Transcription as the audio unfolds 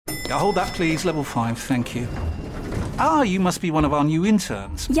Hold that, please. Level 5, thank you. Ah, you must be one of our new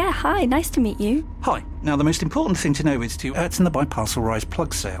interns. Yeah, hi, nice to meet you. Hi. Now, the most important thing to know is to in the Biparcel Rise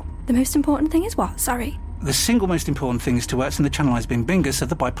plug sale. The most important thing is what? Sorry. The single most important thing is to in the Channelized Bing Bingus of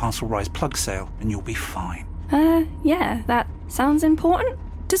the Biparcel Rise plug sale, and you'll be fine. Yeah, that sounds important.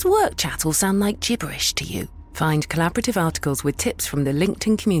 Does work chat all sound like gibberish to you? Find collaborative articles with tips from the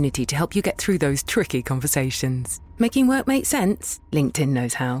LinkedIn community to help you get through those tricky conversations. Making work make sense? LinkedIn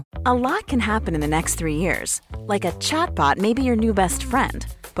knows how. A lot can happen in the next 3 years. Like a chatbot may be your new best friend.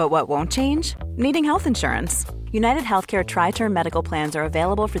 But what won't change? Needing health insurance. United Healthcare Tri-Term Medical Plans are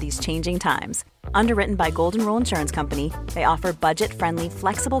available for these changing times. Underwritten by Golden Rule Insurance Company, they offer budget-friendly,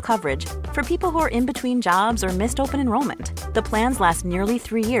 flexible coverage for people who are in between jobs or missed open enrollment. The plans last nearly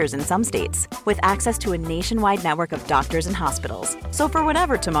 3 years in some states, with access to a nationwide network of doctors and hospitals. So for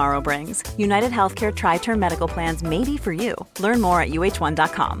whatever tomorrow brings, United Healthcare Tri-Term Medical Plans may be for you. Learn more at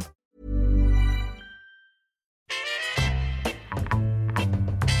uh1.com.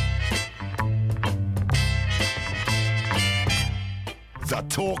 The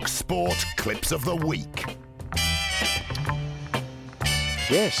Talk Sport Clips of the Week.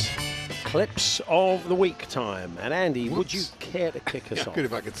 Yes, Clips of the Week time. And Andy, would you care to kick us off? Good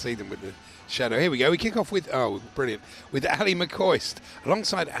if I could see them with the shadow. Here we go. We kick off with, brilliant, with Ali McCoist,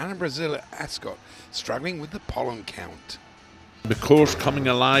 alongside Alan Brazil Ascot, struggling with the pollen count. The course coming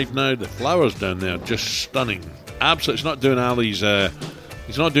alive now. The flowers down there, just stunning. Absolutely, it's not doing Ali's,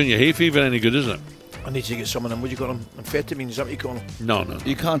 it's not doing your hay fever any good, is it? I need to get some of them. What do you got them? Amphetamines, is that what you call them? No.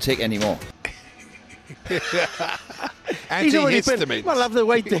 You can't take any more. Antihistamines. I love the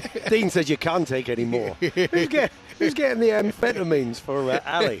way Dean says you can't take any more. Who's getting the amphetamines for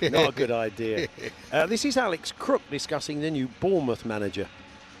Ali? Not a good idea. This is Alex Crook discussing the new Bournemouth manager.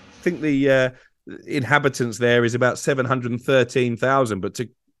 I think the inhabitants there is about 713,000, but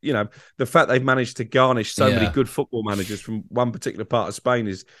the fact they've managed to garnish so many good football managers from one particular part of Spain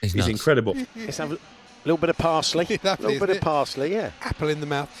is incredible. Let's have a little bit of parsley. Yeah. Apple in the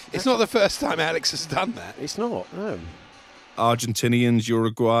mouth. It's not the first time Alex has done that. It's not, no. Argentinians,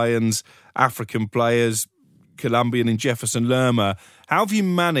 Uruguayans, African players, Colombian and Jefferson Lerma. How have you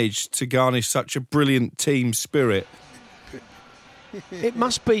managed to garnish such a brilliant team spirit? It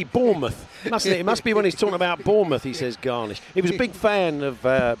must be Bournemouth, mustn't it? It must be when he's talking about Bournemouth, he says garnish. He was a big fan of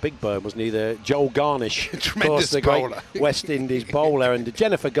Big Bird, wasn't he? The Joel Garnish. Tremendous the bowler. Great West Indies bowler. And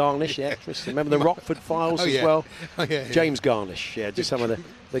Jennifer Garnish, the actress. Remember the Rockford Files as well? Oh, yeah. James Garnish, just some of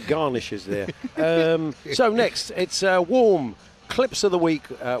the garnishes there. So next, it's warm Clips of the Week.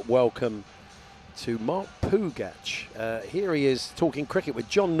 Welcome to Mark Pugach. Here he is talking cricket with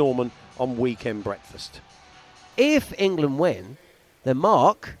John Norman on Weekend Breakfast. If England win, then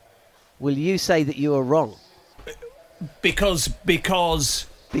Mark, will you say that you are wrong? Because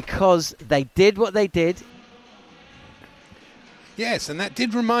they did what they did. Yes, and that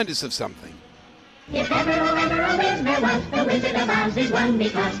did remind us of something. If ever a win there was, the Wizard of Oz is one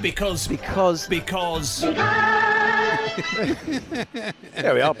because.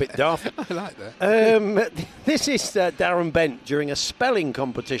 There we are, a bit daft. I like that. This is Darren Bent during a spelling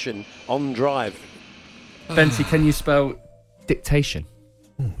competition on Drive. Benty, can you spell dictation?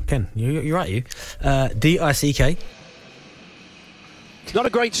 Ken, you're right, you. D-I-C-K. It's not a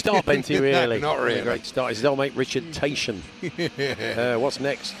great start, Benty, really. No, not really. Not a great start. It's they'll make Richard Tation. What's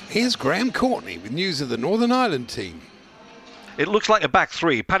next? Here's Graham Courtney with news of the Northern Ireland team. It looks like a back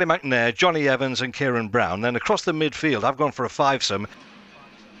three. Paddy McNair, Johnny Evans and Kieran Brown. Then across the midfield, I've gone for a fivesome.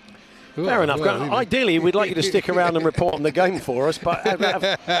 Fair enough. Ideally, we'd like you to stick around and report on the game for us, but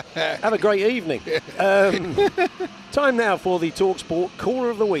have a great evening. Time now for the TalkSport Caller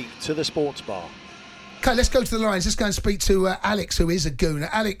of the Week to the Sports Bar. Okay, let's go to the lines. Let's go and speak to Alex, who is a gooner.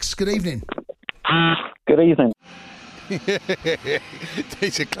 Alex, good evening. Good evening.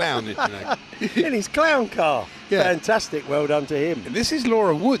 He's a clown, isn't he? In his clown car. Yeah. Fantastic. Well done to him. And this is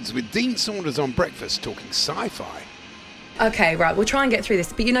Laura Woods with Dean Saunders on Breakfast talking sci-fi. Okay, right, we'll try and get through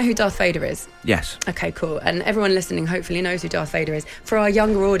this, but you know who Darth Vader is? Yes. Okay, cool. And everyone listening hopefully knows who Darth Vader is. For our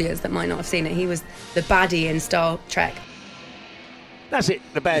younger audience that might not have seen it, he was the baddie in Star Trek. That's it,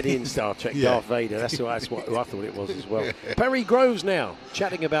 the baddie in Star Trek, Darth Vader. That's who I thought it was as well. Perry Groves now,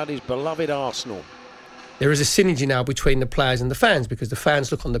 chatting about his beloved Arsenal. There is a synergy now between the players and the fans, because the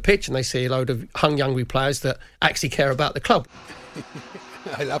fans look on the pitch and they see a load of hungry players that actually care about the club.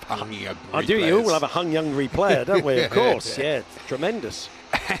 I love hungry players. I do. You all have a hungry player, don't we? Of course. Yeah, tremendous.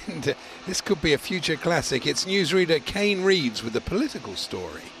 And this could be a future classic. It's newsreader Kane Reeves with a political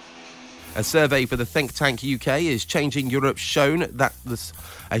story. A survey for the think tank UK is changing Europe shown that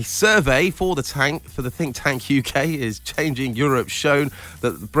a survey for the think tank UK is changing Europe shown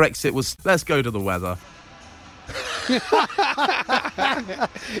that Brexit was. Let's go to the weather.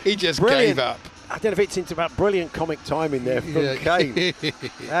 He just Brilliant. gave up. I don't know if it's into about brilliant comic timing there from Kane.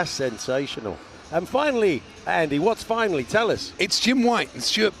 That's sensational. And finally, Andy, what's finally? Tell us. It's Jim White and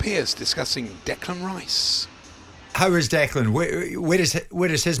Stuart Pearce discussing Declan Rice. How is Declan? Where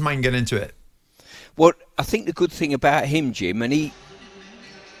does his mind get into it? Well, I think the good thing about him, Jim, and he...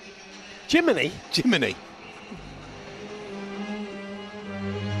 Jiminy? Jiminy.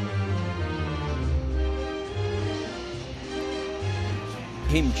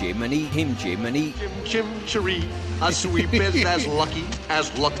 Him, Jim, and he... Jim, Cherie, as sweet as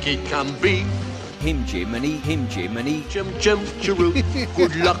lucky can be. Him, Jim, and he... Jim, Chiroo,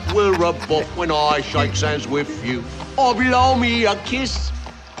 good luck, we're a buff when I shake hands with you. Or blow me a kiss.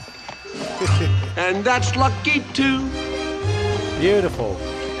 And that's lucky too. Beautiful.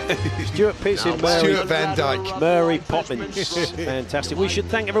 Stuart Pearce and Stuart Van Dyke. Mary Poppins. Fantastic. We should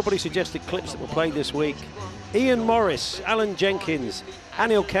thank everybody who suggested clips that were played this week. Ian Morris, Alan Jenkins,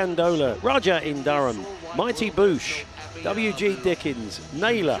 Anil Candola, Roger in Durham, Mighty Boosh, W.G. Dickens,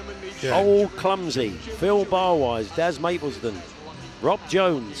 Naylor, Old Clumsy, Phil Barwise, Daz Maplesden, Rob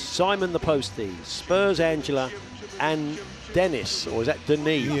Jones, Simon the Postie, Spurs Angela, and Dennis, or is that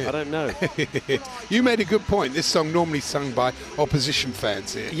Denis? Yeah. I don't know. You made a good point. This song normally sung by opposition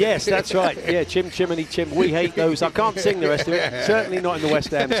fans here. Yes, that's right. Yeah, Chim Chimney Chim. We hate those. I can't sing the rest of it. Certainly not in the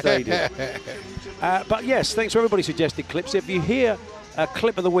West Ham Stadium. But yes, thanks for everybody suggested clips. If you hear a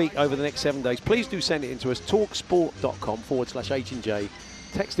clip of the week over the next 7 days, please do send it in to us, talksport.com/H&J.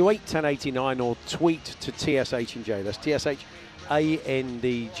 Text to 81089 or tweet to TSH&J. That's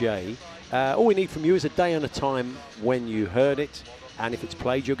TSHANDJ. All we need from you is a day and a time when you heard it, and if it's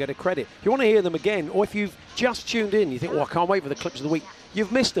played, you'll get a credit. If you want to hear them again, or if you've just tuned in, you think, I can't wait for the clips of the week,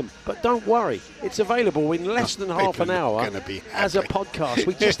 you've missed them. But don't worry, it's available in less than half an hour as a podcast.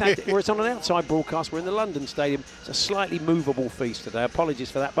 We just had it's on an outside broadcast. We're in the London Stadium. It's a slightly movable feast today. Apologies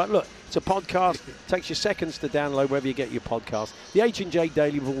for that. But look, it's a podcast. It takes you seconds to download wherever you get your podcast. The H&J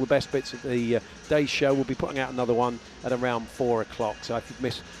Daily with all the best bits of the day's show. We'll be putting out another one at around 4 o'clock. So if you've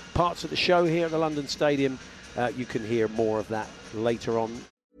missed parts of the show here at the London Stadium, you can hear more of that later on.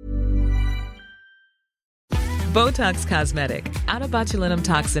 Botox Cosmetic, out of botulinum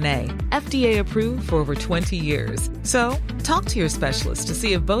toxin A, FDA approved for over 20 years. So, talk to your specialist to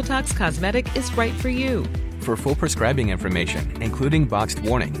see if Botox Cosmetic is right for you. For full prescribing information, including boxed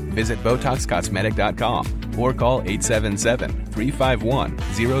warning, visit BotoxCosmetic.com or call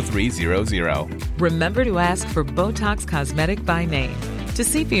 877-351-0300. Remember to ask for Botox Cosmetic by name. To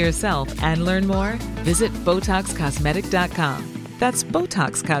see for yourself and learn more, visit BotoxCosmetic.com. That's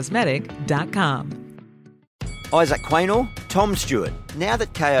BotoxCosmetic.com. Isaac Quaynor, Tom Stewart. Now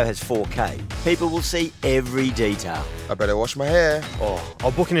that KO has 4K, people will see every detail. I better wash my hair. Oh,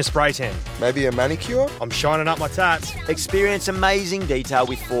 I'll book in a spray tan. Maybe a manicure? I'm shining up my tats. Experience amazing detail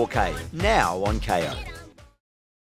with 4K, now on KO.